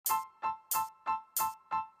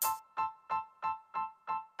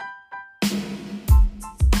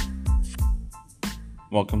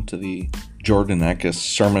Welcome to the Jordan Eckes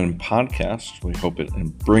Sermon Podcast. We hope it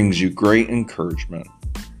brings you great encouragement.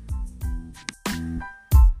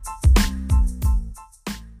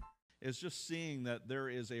 Is just seeing that there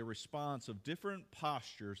is a response of different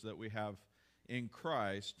postures that we have in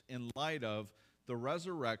Christ in light of the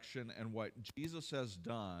resurrection and what Jesus has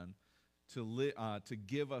done to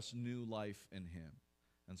give us new life in Him.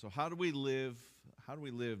 And so, how do we live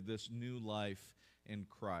this new life in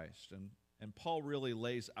Christ? And Paul really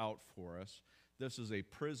lays out for us. This is a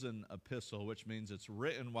prison epistle, which means it's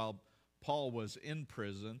written while Paul was in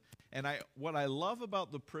prison. And what I love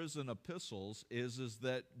about the prison epistles is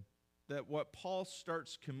that what Paul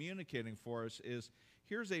starts communicating for us is,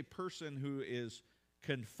 here's a person who is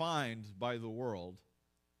confined by the world,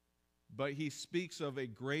 but he speaks of a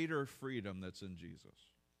greater freedom that's in Jesus.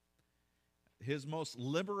 His most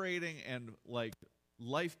liberating and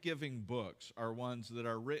life-giving books are ones that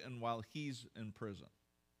are written while he's in prison.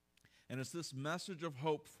 And it's this message of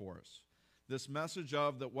hope for us. This message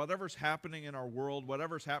of that whatever's happening in our world,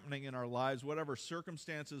 whatever's happening in our lives, whatever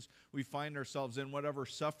circumstances we find ourselves in, whatever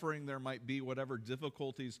suffering there might be, whatever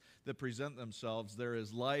difficulties that present themselves, there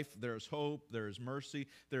is life, there is hope, there is mercy,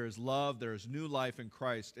 there is love, there is new life in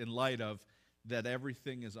Christ in light of that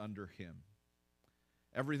everything is under Him.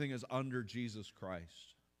 Everything is under Jesus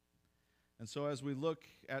Christ. And so as we look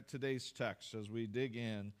at today's text, as we dig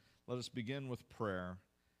in, let us begin with prayer.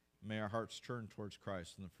 May our hearts turn towards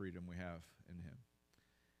Christ and the freedom we have in Him.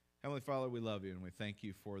 Heavenly Father, we love You and we thank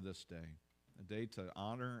You for this day, a day to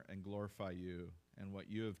honor and glorify You and what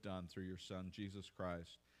You have done through Your Son, Jesus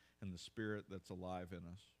Christ, and the Spirit that's alive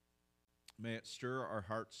in us. May it stir our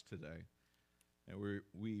hearts today, and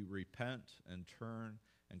we repent and turn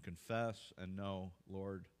and confess and know,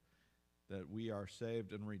 Lord, that we are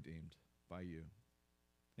saved and redeemed by You.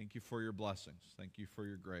 Thank You for Your blessings. Thank You for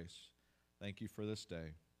Your grace. Thank You for this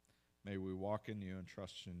day. May we walk in You and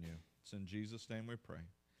trust in You. It's in Jesus' name we pray.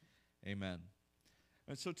 Amen.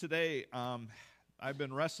 And so today, I've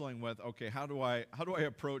been wrestling with, okay, how do I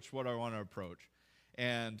approach what I want to approach?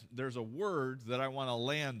 And there's a word that I want to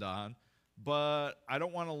land on, but I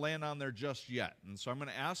don't want to land on there just yet. And so I'm going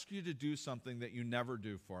to ask you to do something that you never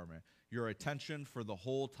do for me. Your attention for the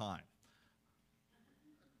whole time.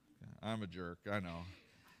 I'm a jerk, I know.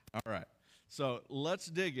 All right. So let's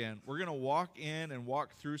dig in. We're going to walk in and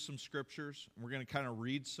walk through some scriptures. We're going to kind of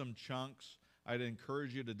read some chunks. I'd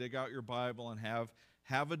encourage you to dig out your Bible and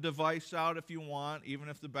have a device out if you want, even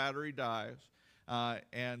if the battery dies.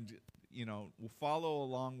 And, follow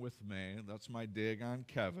along with me. That's my dig on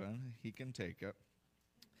Kevin. He can take it.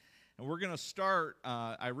 And we're going to start,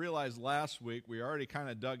 I realized last week we already kind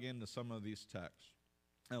of dug into some of these texts.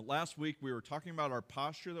 Last week we were talking about our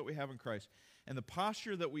posture that we have in Christ. And the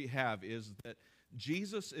posture that we have is that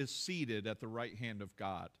Jesus is seated at the right hand of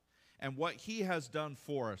God. And what He has done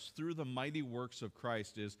for us through the mighty works of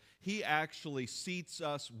Christ is He actually seats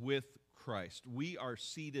us with Christ. We are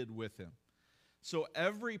seated with Him. So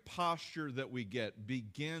every posture that we get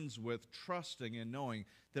begins with trusting and knowing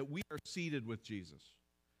that we are seated with Jesus,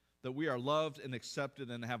 that we are loved and accepted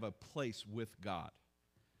and have a place with God,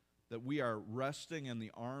 that we are resting in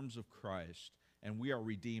the arms of Christ, and we are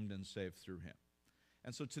redeemed and saved through Him.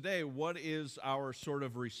 And so today, what is our sort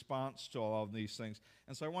of response to all of these things?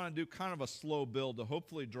 And so I want to do kind of a slow build to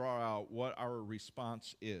hopefully draw out what our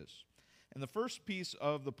response is. And the first piece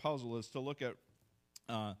of the puzzle is to look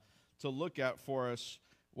at for us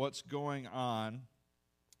what's going on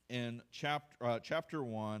in chapter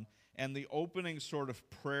 1 and the opening sort of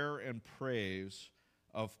prayer and praise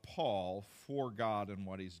of Paul for God and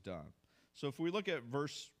what He's done. So if we look at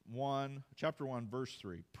chapter 1, verse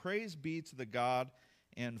 3, praise be to the God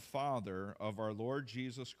and Father of our Lord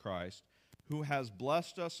Jesus Christ, who has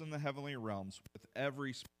blessed us in the heavenly realms with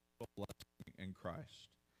every spiritual blessing in Christ.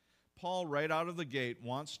 Paul, right out of the gate,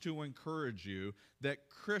 wants to encourage you that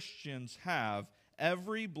Christians have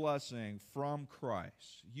every blessing from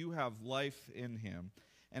Christ. You have life in Him.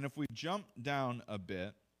 And if we jump down a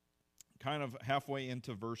bit, kind of halfway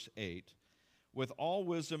into verse 8, with all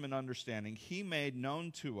wisdom and understanding, He made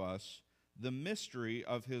known to us the mystery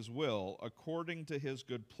of His will according to His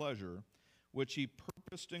good pleasure, which He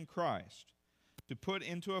purposed in Christ, to put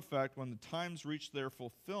into effect when the times reach their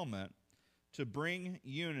fulfillment, to bring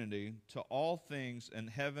unity to all things in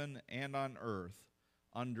heaven and on earth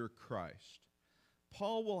under Christ.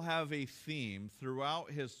 Paul will have a theme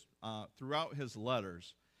throughout his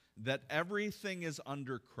letters that everything is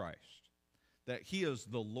under Christ, that He is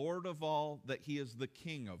the Lord of all, that He is the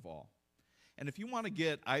King of all. And if you want to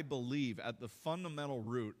get, I believe, at the fundamental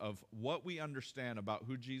root of what we understand about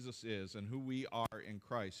who Jesus is and who we are in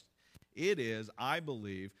Christ, It is, I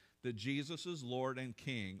believe, that Jesus is Lord and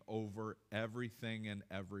King over everything and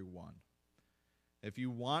everyone. If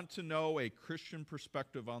you want to know a Christian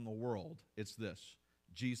perspective on the world, it's this: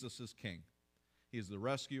 Jesus is King. He is the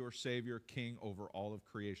rescuer, Savior, King over all of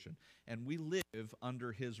creation. And we live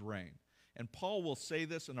under his reign. And Paul will say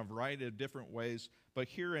this in a variety of different ways, but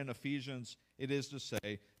here in Ephesians, it is to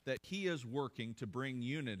say that he is working to bring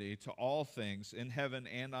unity to all things in heaven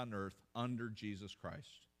and on earth under Jesus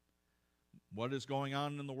Christ. What is going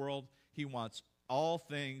on in the world? He wants all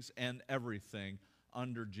things and everything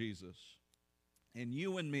under Jesus. And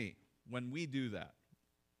you and me, when we do that,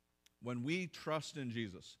 when we trust in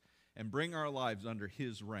Jesus and bring our lives under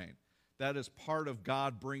his reign, that is part of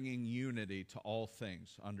God bringing unity to all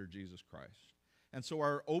things under Jesus Christ. And so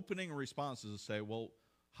our opening response is to say, well,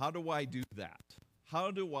 how do I do that?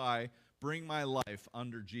 How do I bring my life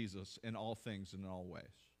under Jesus in all things and in all ways?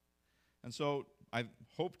 And so I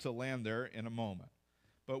hope to land there in a moment.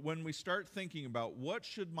 But when we start thinking about what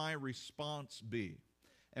should my response be,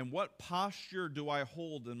 and what posture do I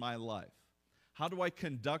hold in my life? How do I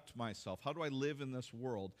conduct myself? How do I live in this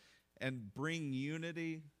world and bring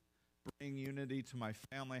unity to my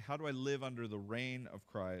family? How do I live under the reign of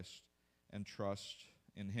Christ and trust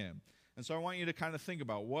in him? And so I want you to kind of think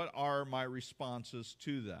about, what are my responses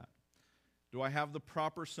to that? Do I have the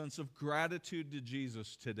proper sense of gratitude to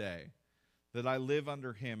Jesus today, that I live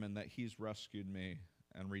under him and that he's rescued me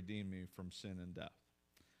and redeemed me from sin and death?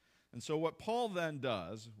 And so what Paul then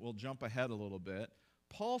does, we'll jump ahead a little bit,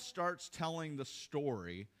 Paul starts telling the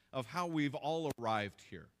story of how we've all arrived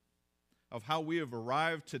here, of how we have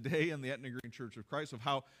arrived today in the Etna Green Church of Christ, of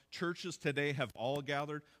how churches today have all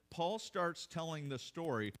gathered. Paul starts telling the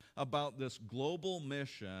story about this global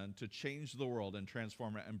mission to change the world and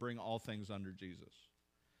transform it and bring all things under Jesus.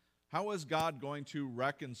 How is God going to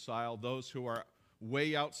reconcile those who are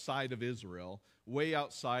way outside of Israel, way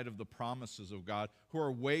outside of the promises of God, who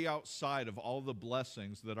are way outside of all the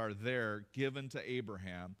blessings that are there given to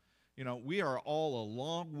Abraham? You know, we are all a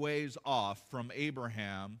long ways off from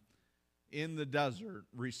Abraham in the desert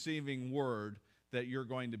receiving word that you're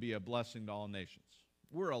going to be a blessing to all nations.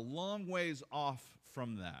 We're a long ways off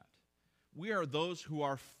from that. We are those who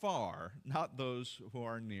are far, not those who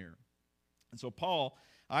are near. And so Paul,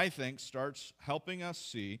 I think, starts helping us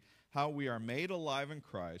see how we are made alive in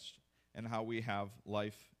Christ and how we have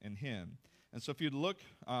life in him. And so if you'd look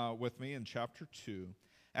with me in chapter 2,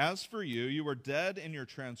 as for you, you were dead in your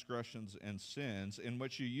transgressions and sins in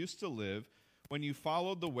which you used to live when you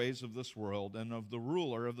followed the ways of this world and of the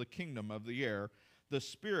ruler of the kingdom of the air, the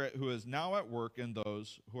Spirit who is now at work in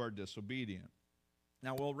those who are disobedient.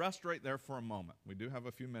 Now we'll rest right there for a moment. We do have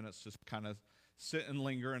a few minutes to kind of sit and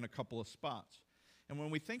linger in a couple of spots. And when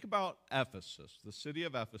we think about Ephesus, the city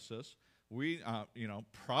of Ephesus, we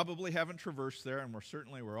probably haven't traversed there, and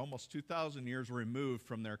we're almost 2,000 years removed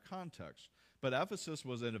from their context. But Ephesus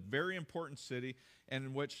was in a very important city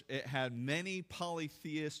in which it had many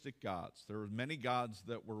polytheistic gods. There were many gods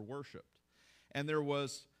that were worshipped. And it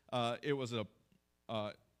was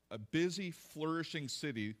a busy, flourishing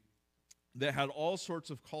city that had all sorts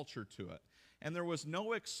of culture to it. And there was no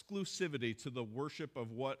exclusivity to the worship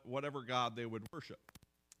of whatever god they would worship.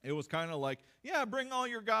 It was kind of like, yeah, bring all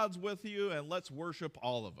your gods with you and let's worship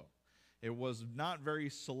all of them. It was not very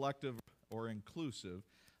selective or inclusive,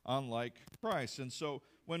 unlike Christ. And so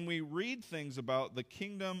when we read things about the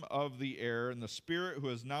kingdom of the air and the Spirit who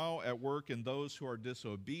is now at work in those who are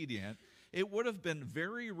disobedient, it would have been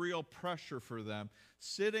very real pressure for them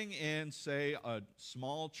sitting in, say, a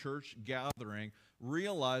small church gathering,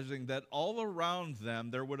 realizing that all around them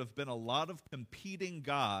there would have been a lot of competing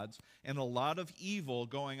gods and a lot of evil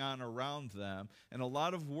going on around them and a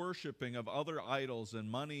lot of worshiping of other idols and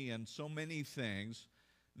money and so many things,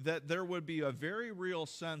 that there would be a very real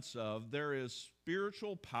sense of there is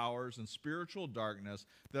spiritual powers and spiritual darkness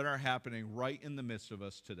that are happening right in the midst of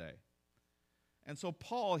us today. And so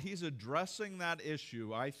Paul, he's addressing that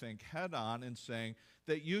issue, I think, head on and saying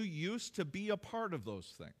that you used to be a part of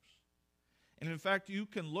those things. And in fact, you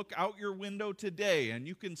can look out your window today and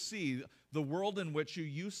you can see the world in which you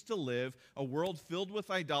used to live, a world filled with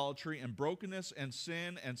idolatry and brokenness and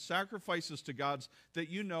sin and sacrifices to gods that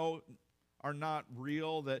you know are not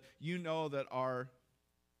real, that you know that are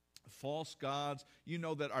false gods, you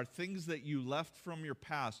know that are things that you left from your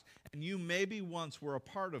past, and you maybe once were a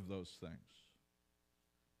part of those things.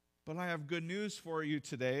 But I have good news for you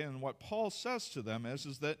today, and what Paul says to them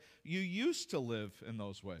is that you used to live in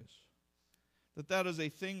those ways, that is a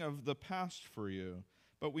thing of the past for you,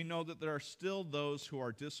 but we know that there are still those who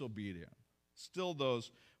are disobedient, still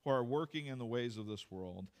those who are working in the ways of this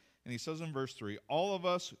world. And he says in verse 3, all of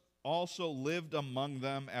us also lived among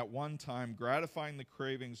them at one time, gratifying the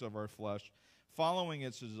cravings of our flesh, following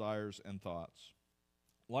its desires and thoughts.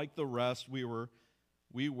 Like the rest, we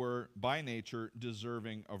were by nature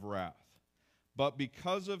deserving of wrath. But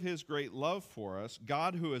because of his great love for us,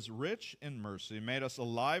 God, who is rich in mercy, made us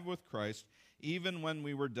alive with Christ, even when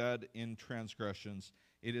we were dead in transgressions.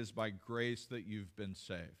 It is by grace that you've been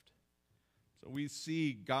saved. So we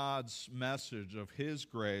see God's message of his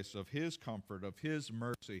grace, of his comfort, of his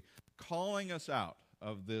mercy, calling us out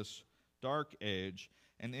of this dark age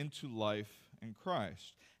and into life in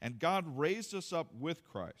Christ. And God raised us up with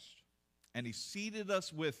Christ, and he seated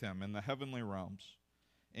us with him in the heavenly realms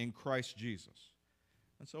in Christ Jesus.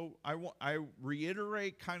 And so I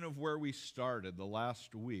reiterate kind of where we started the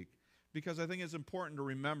last week, because I think it's important to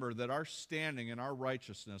remember that our standing and our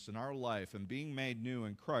righteousness in our life and being made new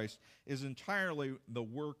in Christ is entirely the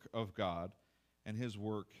work of God and his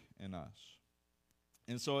work in us.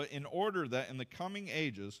 And so in order that in the coming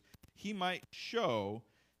ages he might show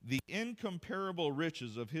the incomparable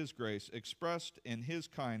riches of his grace expressed in his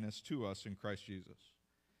kindness to us in Christ Jesus.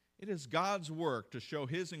 It is God's work to show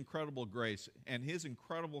his incredible grace and his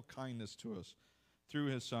incredible kindness to us through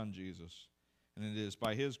his Son Jesus. And it is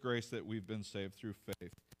by his grace that we've been saved through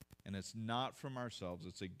faith. And it's not from ourselves,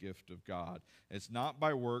 it's a gift of God. It's not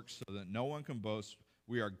by works so that no one can boast.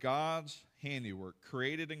 We are God's handiwork,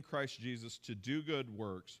 created in Christ Jesus to do good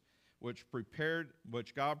works, which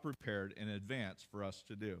God prepared in advance for us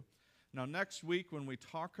to do. Now, next week, when we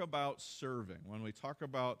talk about serving, when we talk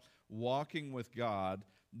about walking with God,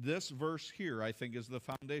 this verse here, I think, is the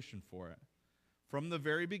foundation for it. From the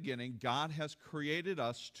very beginning, God has created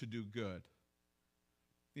us to do good.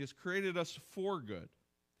 He has created us for good.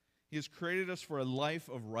 He has created us for a life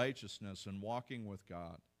of righteousness and walking with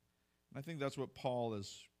God. And I think that's what Paul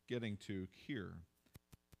is getting to here.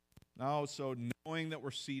 Now, so knowing that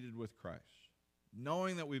we're seated with Christ,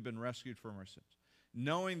 knowing that we've been rescued from our sins,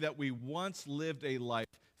 knowing that we once lived a life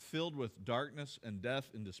filled with darkness and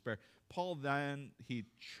death and despair, Paul then, he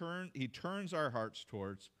turns our hearts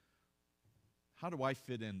towards, how do I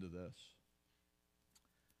fit into this?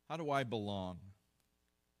 How do I belong?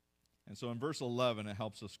 And so in verse 11, it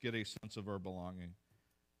helps us get a sense of our belonging.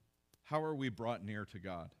 How are we brought near to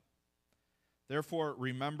God? Therefore,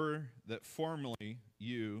 remember that formerly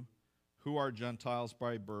you, who are Gentiles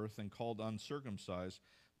by birth and called uncircumcised,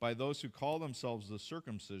 by those who call themselves the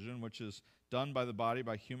circumcision, which is done by the body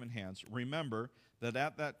by human hands, remember that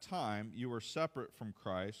at that time you were separate from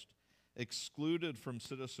Christ, excluded from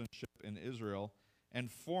citizenship in Israel,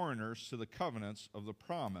 and foreigners to the covenants of the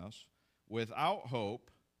promise, without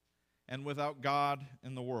hope and without God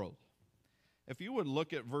in the world. If you would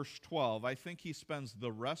look at verse 12, I think he spends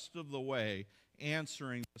the rest of the way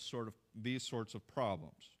answering these sorts of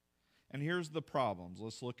problems. And here's the problems.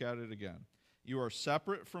 Let's look at it again. You are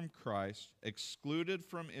separate from Christ, excluded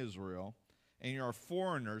from Israel, and you are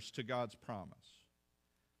foreigners to God's promise.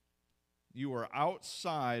 You are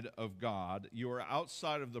outside of God. You are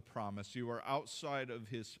outside of the promise. You are outside of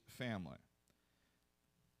his family.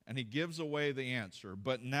 And he gives away the answer.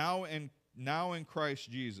 But now in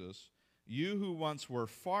Christ Jesus, you who once were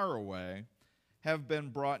far away have been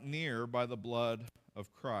brought near by the blood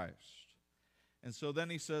of Christ. And so then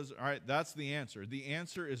he says, all right, that's the answer. The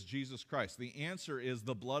answer is Jesus Christ. The answer is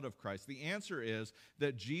the blood of Christ. The answer is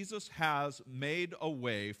that Jesus has made a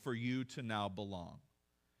way for you to now belong.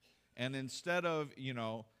 And instead of,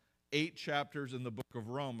 8 chapters in the book of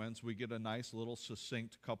Romans, we get a nice little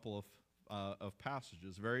succinct couple of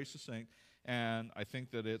passages, very succinct. And I think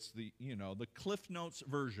that it's the Cliff Notes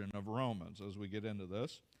version of Romans as we get into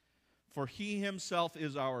this. For he himself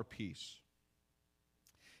is our peace.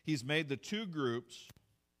 He's made the two groups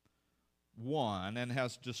one and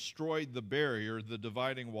has destroyed the barrier, the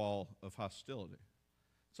dividing wall of hostility.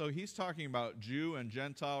 So he's talking about Jew and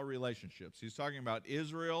Gentile relationships. He's talking about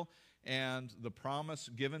Israel and the promise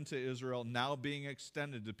given to Israel now being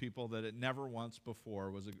extended to people that it never once before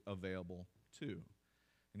was available to.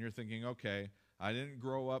 And you're thinking, okay, I didn't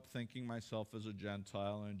grow up thinking myself as a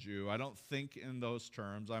Gentile and a Jew. I don't think in those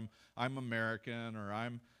terms. I'm American, or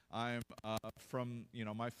I'm from,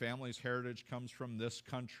 my family's heritage comes from this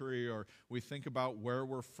country, or we think about where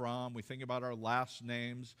we're from. We think about our last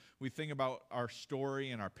names. We think about our story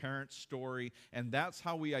and our parents' story, and that's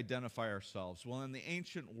how we identify ourselves. Well, in the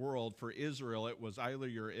ancient world, for Israel, it was either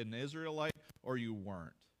you're an Israelite or you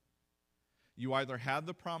weren't. You either had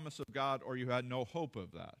the promise of God or you had no hope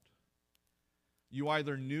of that. You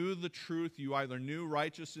either knew the truth, you either knew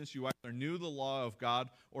righteousness, you either knew the law of God,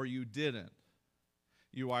 or you didn't.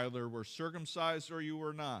 You either were circumcised or you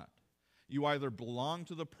were not. You either belonged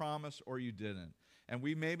to the promise or you didn't. And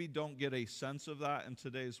we maybe don't get a sense of that in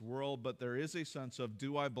today's world, but there is a sense of,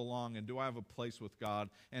 do I belong and do I have a place with God?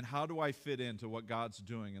 And how do I fit into what God's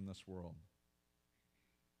doing in this world?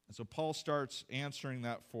 And so Paul starts answering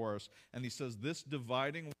that for us, and he says this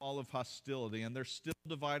dividing wall of hostility, and there's still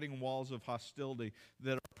dividing walls of hostility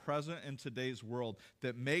that are present in today's world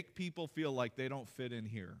that make people feel like they don't fit in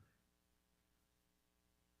here,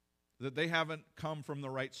 that they haven't come from the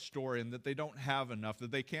right story, and that they don't have enough,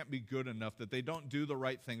 that they can't be good enough, that they don't do the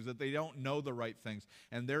right things, that they don't know the right things.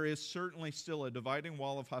 And there is certainly still a dividing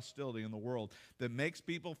wall of hostility in the world that makes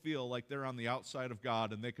people feel like they're on the outside of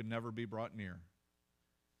God and they could never be brought near.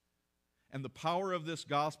 And the power of this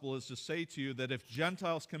gospel is to say to you that if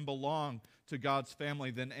Gentiles can belong to God's family,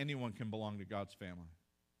 then anyone can belong to God's family.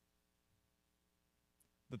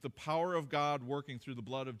 That the power of God working through the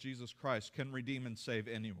blood of Jesus Christ can redeem and save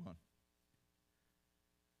anyone.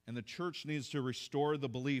 And the church needs to restore the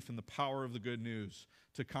belief in the power of the good news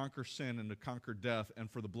to conquer sin and to conquer death, and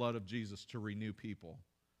for the blood of Jesus to renew people.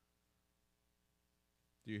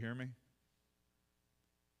 Do you hear me?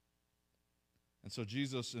 And so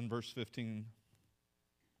Jesus, in verse 15,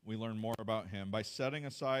 we learn more about him. By setting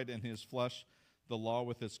aside in his flesh the law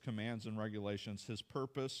with its commands and regulations, his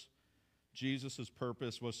purpose, Jesus'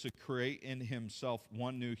 purpose, was to create in himself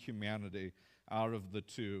one new humanity out of the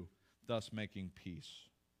two, thus making peace.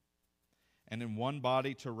 And in one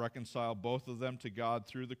body to reconcile both of them to God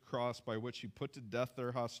through the cross, by which he put to death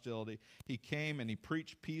their hostility. He came and he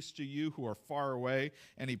preached peace to you who are far away,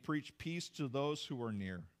 and he preached peace to those who are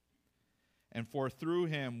near. And for through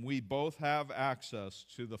him we both have access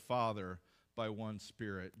to the Father by one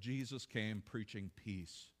Spirit. Jesus came preaching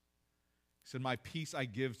peace. He said, my peace I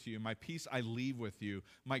give to you, my peace I leave with you,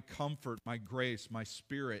 my comfort, my grace, my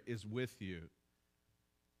Spirit is with you.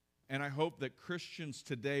 And I hope that Christians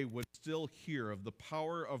today would still hear of the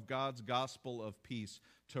power of God's gospel of peace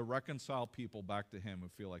to reconcile people back to him who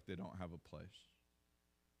feel like they don't have a place.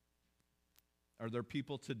 Are there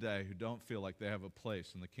people today who don't feel like they have a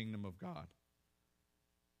place in the kingdom of God,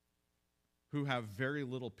 who have very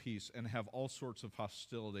little peace and have all sorts of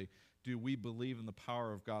hostility? Do we believe in the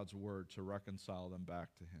power of God's word to reconcile them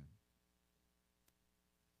back to him?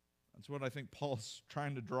 That's what I think Paul's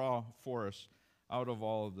trying to draw for us out of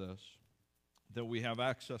all of this, that we have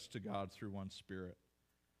access to God through one Spirit.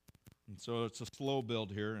 And so it's a slow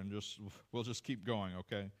build here, and we'll just keep going,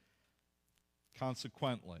 okay?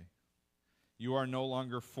 Consequently, you are no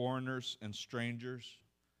longer foreigners and strangers.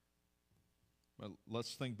 But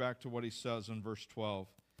let's think back to what he says in verse 12,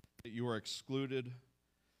 that you are excluded,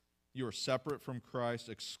 you are separate from Christ,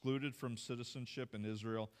 excluded from citizenship in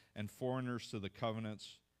Israel, and foreigners to the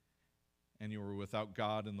covenants, and you are without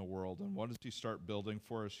God in the world. And what does he start building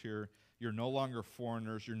for us here? You're no longer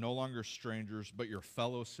foreigners, you're no longer strangers, but you're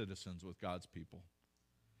fellow citizens with God's people.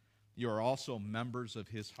 You are also members of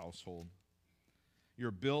his household. You're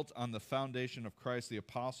built on the foundation of Christ, the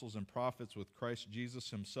apostles and prophets, with Christ Jesus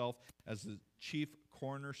himself as the chief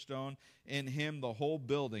cornerstone. In him, the whole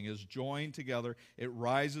building is joined together. It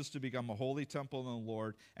rises to become a holy temple in the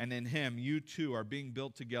Lord. And in him, you too are being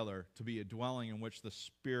built together to be a dwelling in which the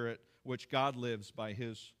Spirit, which God lives by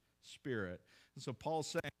his Spirit. And so Paul's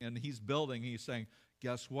saying, and he's saying,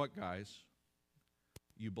 guess what, guys?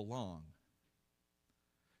 You belong.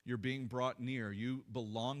 You're being brought near. You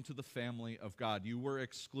belong to the family of God. You were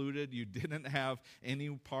excluded. You didn't have any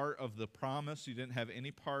part of the promise. You didn't have any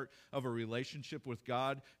part of a relationship with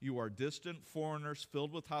God. You are distant foreigners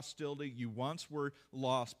filled with hostility. You once were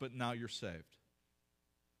lost, but now you're saved.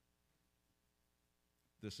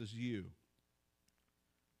 This is you.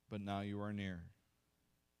 But now you are near.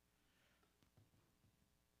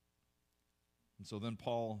 And so then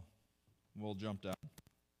Paul will jump down.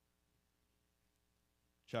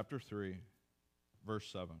 Chapter 3, verse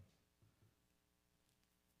 7.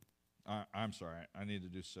 I'm sorry, I need to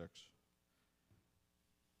do 6.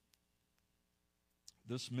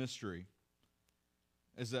 This mystery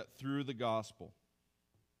is that through the gospel,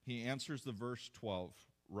 he answers the verse 12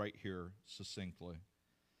 right here succinctly.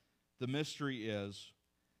 The mystery is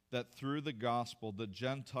that through the gospel, the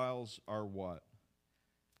Gentiles are what?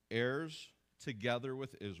 Heirs together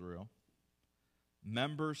with Israel,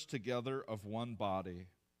 members together of one body,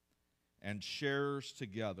 and sharers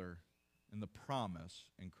together in the promise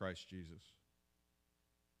in Christ Jesus.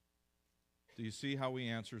 Do you see how he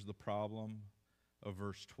answers the problem of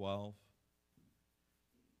verse 12?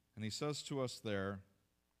 And he says to us there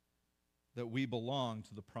that we belong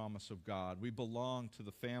to the promise of God. We belong to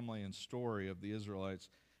the family and story of the Israelites,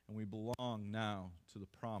 and we belong now to the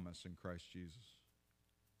promise in Christ Jesus.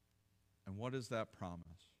 And what is that promise?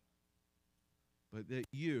 but that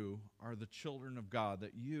you are the children of God,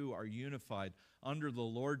 that you are unified under the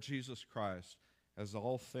Lord Jesus Christ as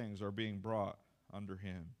all things are being brought under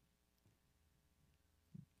him.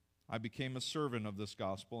 I became a servant of this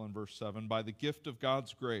gospel, in verse 7, by the gift of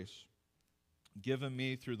God's grace given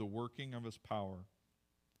me through the working of his power.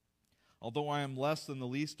 Although I am less than the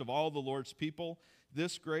least of all the Lord's people,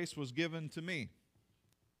 this grace was given to me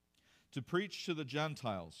to preach to the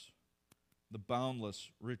Gentiles the boundless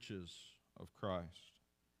riches of Christ,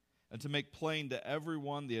 and to make plain to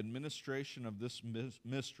everyone the administration of this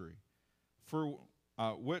mystery, for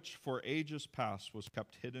which for ages past was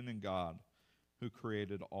kept hidden in God, who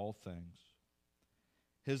created all things.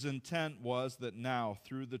 His intent was that now,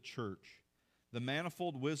 through the church, the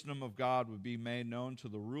manifold wisdom of God would be made known to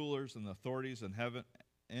the rulers and the authorities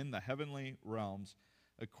in the heavenly realms,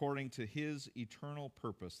 according to his eternal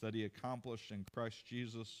purpose that he accomplished in Christ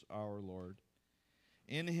Jesus our Lord.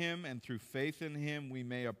 In him and through faith in him we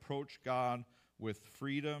may approach God with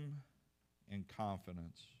freedom and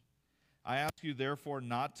confidence. I ask you therefore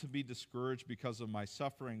not to be discouraged because of my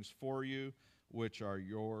sufferings for you, which are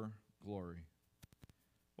your glory.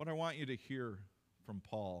 What I want you to hear from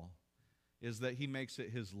Paul is that he makes it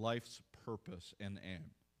his life's purpose and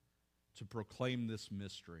aim to proclaim this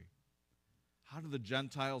mystery. How do the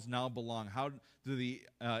Gentiles now belong? How do the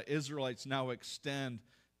Israelites now extend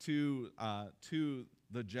to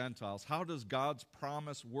the Gentiles? How does God's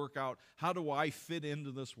promise work out? How do I fit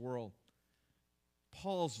into this world?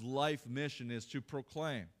 Paul's life mission is to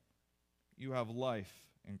proclaim, you have life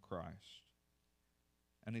in Christ.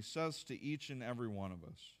 And he says to each and every one of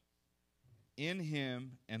us, in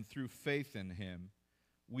him and through faith in him,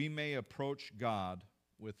 we may approach God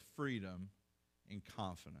with freedom and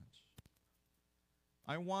confidence.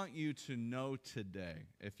 I want you to know today,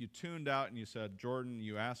 if you tuned out and you said, Jordan,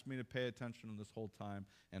 you asked me to pay attention this whole time,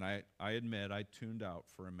 and I admit I tuned out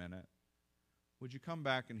for a minute. Would you come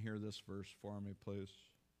back and hear this verse for me, please?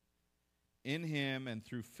 In him and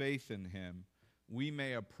through faith in him, we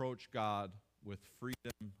may approach God with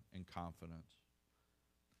freedom and confidence.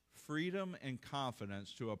 Freedom and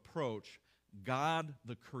confidence to approach God,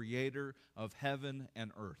 the creator of heaven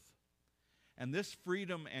and earth. And this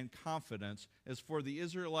freedom and confidence is for the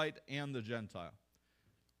Israelite and the Gentile.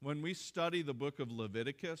 When we study the book of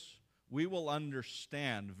Leviticus, we will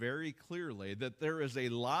understand very clearly that there is a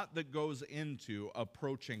lot that goes into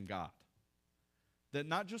approaching God. That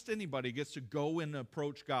not just anybody gets to go and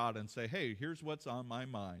approach God and say, hey, here's what's on my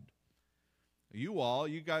mind.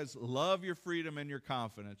 You guys love your freedom and your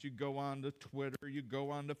confidence. You go on to Twitter, you go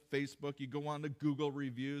on to Facebook, you go on to Google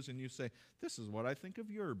reviews, and you say, this is what I think of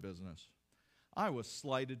your business. I was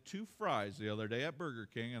slighted 2 fries the other day at Burger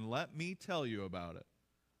King, and let me tell you about it.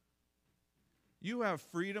 You have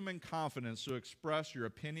freedom and confidence to express your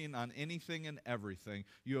opinion on anything and everything.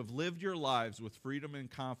 You have lived your lives with freedom and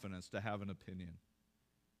confidence to have an opinion.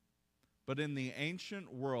 But in the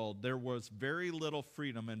ancient world, there was very little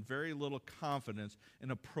freedom and very little confidence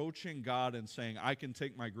in approaching God and saying, I can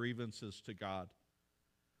take my grievances to God.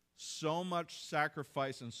 So much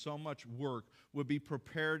sacrifice and so much work would be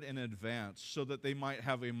prepared in advance so that they might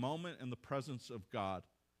have a moment in the presence of God.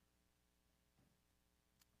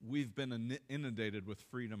 We've been inundated with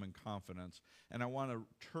freedom and confidence, and I want to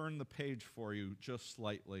turn the page for you just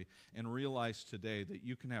slightly and realize today that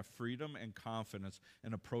you can have freedom and confidence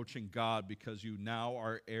in approaching God because you now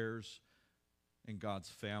are heirs in God's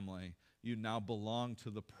family. You now belong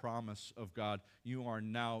to the promise of God. You are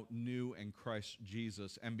now new in Christ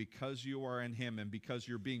Jesus. And because you are in him and because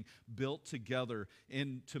you're being built together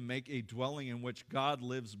to make a dwelling in which God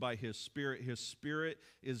lives by his Spirit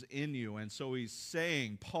is in you. And so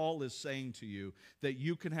Paul is saying to you that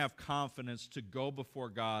you can have confidence to go before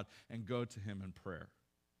God and go to him in prayer.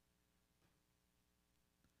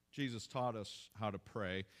 Jesus taught us how to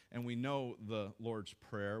pray, and we know the Lord's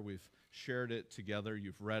Prayer. We've shared it together.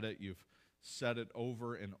 You've read it. You've said it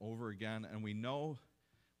over and over again, and we know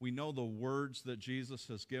the words that Jesus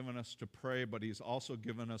has given us to pray, but he's also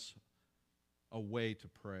given us a way to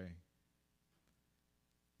pray.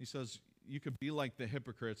 He says you could be like the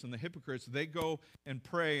hypocrites, and the hypocrites, they go and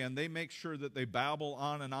pray, and they make sure that they babble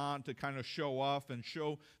on and on to kind of show off and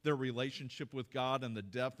show their relationship with God and the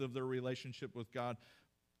depth of their relationship with God.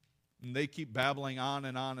 And they keep babbling on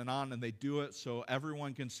and on and on, and they do it so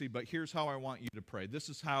everyone can see. But here's how I want you to pray. This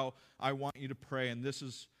is how I want you to pray, and this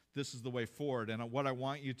is the way forward. And what I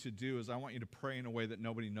want you to do is I want you to pray in a way that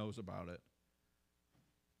nobody knows about it.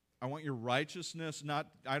 I want your righteousness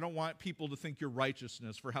I don't want people to think your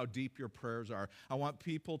righteousness for how deep your prayers are. I want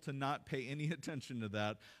people to not pay any attention to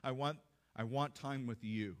that. I want time with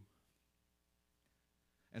you.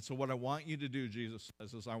 And so what I want you to do, Jesus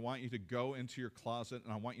says, is I want you to go into your closet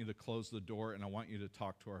and I want you to close the door and I want you to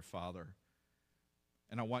talk to our Father.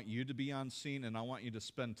 And I want you to be unseen and I want you to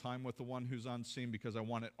spend time with the one who's unseen because I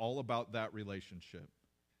want it all about that relationship.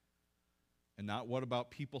 And not what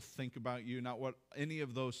about people think about you, not what any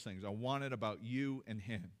of those things. I want it about you and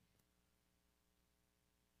him.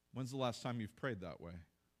 When's the last time you've prayed that way?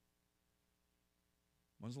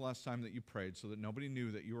 When's the last time that you prayed so that nobody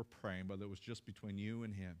knew that you were praying, but it was just between you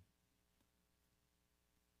and him?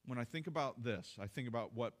 When I think about this, I think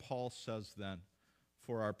about what Paul says then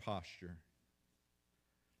for our posture.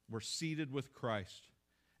 We're seated with Christ.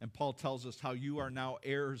 And Paul tells us how you are now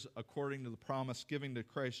heirs according to the promise given to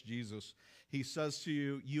Christ Jesus. He says to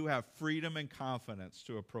you, you have freedom and confidence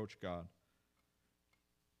to approach God.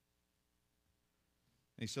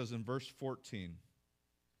 And he says in verse 14,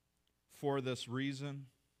 For this reason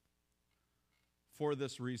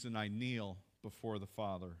I kneel before the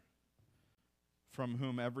Father, from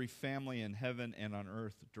whom every family in heaven and on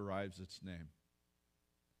earth derives its name.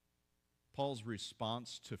 Paul's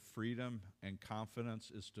response to freedom and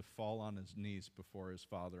confidence is to fall on his knees before his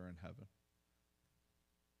Father in heaven.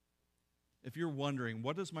 If you're wondering,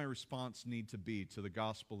 what does my response need to be to the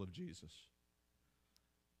gospel of Jesus?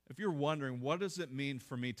 If you're wondering, what does it mean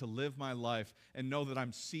for me to live my life and know that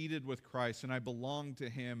I'm seated with Christ and I belong to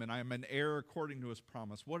him and I am an heir according to his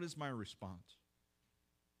promise, what is my response?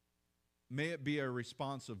 May it be a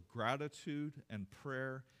response of gratitude and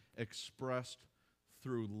prayer expressed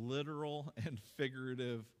through literal and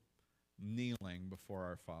figurative kneeling before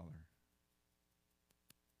our Father.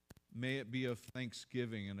 May it be of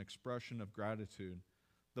thanksgiving and expression of gratitude.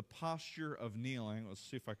 The posture of kneeling, let's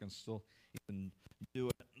see if I can still even do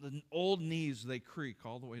it. The old knees, they creak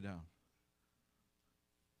all the way down.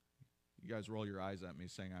 You guys roll your eyes at me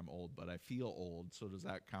saying I'm old, but I feel old, so does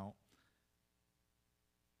that count?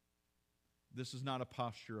 This is not a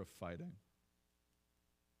posture of fighting.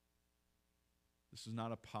 This is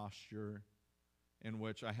not a posture in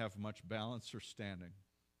which I have much balance or standing.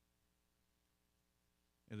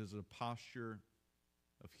 It is a posture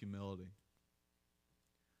of humility.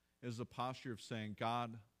 It is a posture of saying,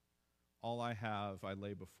 God, all I have, I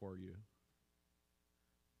lay before you.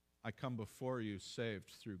 I come before you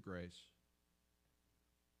saved through grace.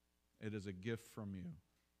 It is a gift from you,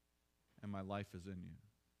 and my life is in you.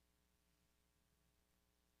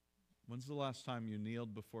 When's the last time you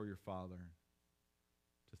kneeled before your Father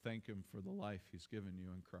to thank him for the life he's given you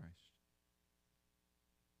in Christ?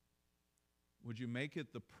 Would you make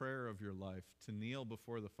it the prayer of your life to kneel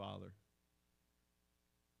before the Father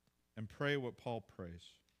and pray what Paul prays?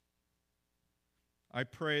 I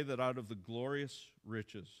pray that out of the glorious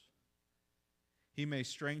riches he may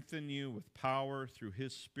strengthen you with power through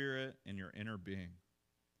his Spirit in your inner being,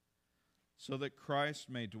 so that Christ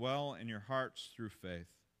may dwell in your hearts through faith.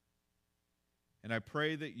 And I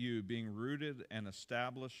pray that you, being rooted and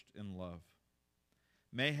established in love,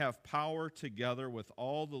 may have power together with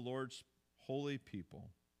all the Lord's holy people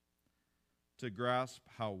to grasp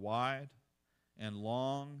how wide and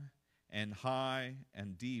long and high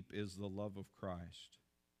and deep is the love of Christ,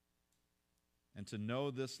 and to know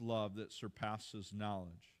this love that surpasses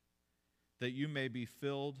knowledge, that you may be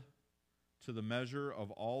filled to the measure of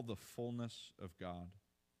all the fullness of God.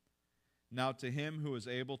 Now to him who is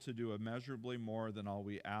able to do immeasurably more than all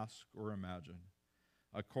we ask or imagine,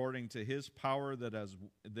 according to his power that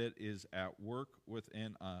is at work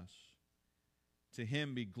within us, to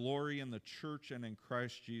him be glory in the church and in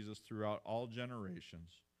Christ Jesus throughout all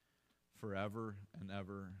generations, forever and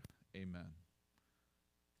ever. Amen.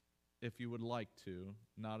 If you would like to,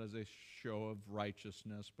 not as a show of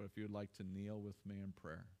righteousness, but if you would like to kneel with me in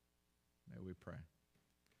prayer, may we pray.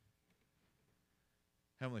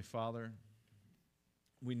 Heavenly Father,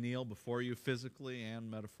 we kneel before you physically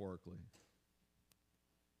and metaphorically.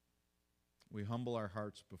 We humble our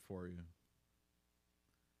hearts before you.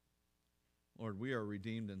 Lord, we are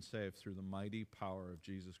redeemed and saved through the mighty power of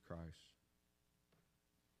Jesus Christ.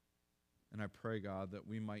 And I pray, God, that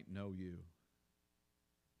we might know you,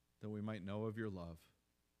 that we might know of your love,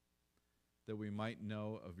 that we might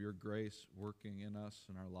know of your grace working in us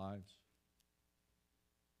and our lives.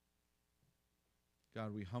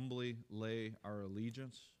 God, we humbly lay our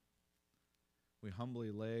allegiance. We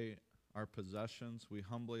humbly lay our possessions. We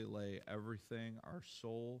humbly lay everything, our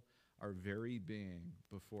soul, our very being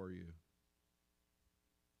before you,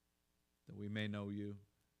 that we may know you,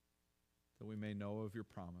 that we may know of your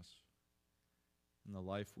promise and the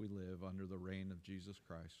life we live under the reign of Jesus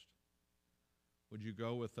Christ. Would you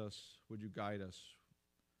go with us? Would you guide us?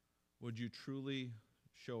 Would you truly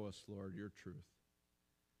show us, Lord, your truth,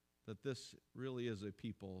 that this really is a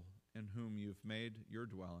people in whom you've made your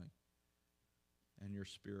dwelling and your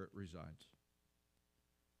Spirit resides.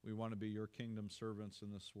 We want to be your kingdom servants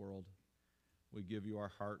in this world. We give you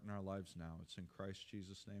our heart and our lives now. It's in Christ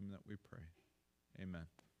Jesus' name that we pray. Amen.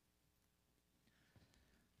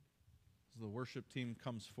 As the worship team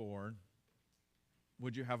comes forward,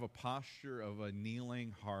 would you have a posture of a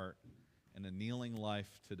kneeling heart and a kneeling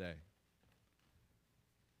life today?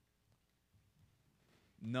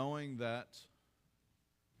 Knowing that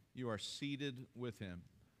you are seated with him,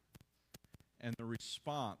 and the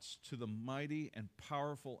response to the mighty and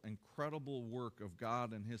powerful, incredible work of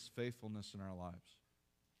God and his faithfulness in our lives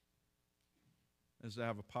is to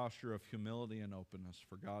have a posture of humility and openness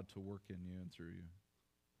for God to work in you and through you.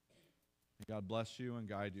 May God bless you and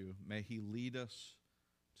guide you. May he lead us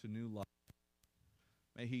to new life.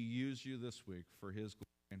 May he use you this week for his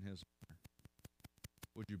glory and his honor.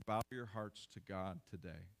 Would you bow your hearts to God today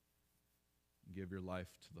and give your life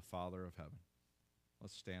to the Father of heaven?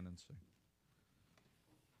 Let's stand and sing.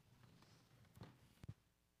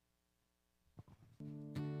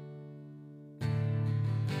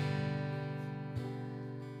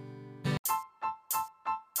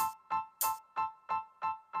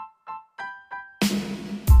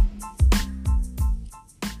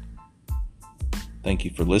 Thank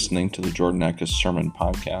you for listening to the Jordan Eckes Sermon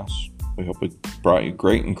Podcast. We hope it brought you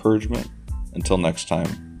great encouragement. Until next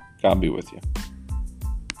time, God be with you.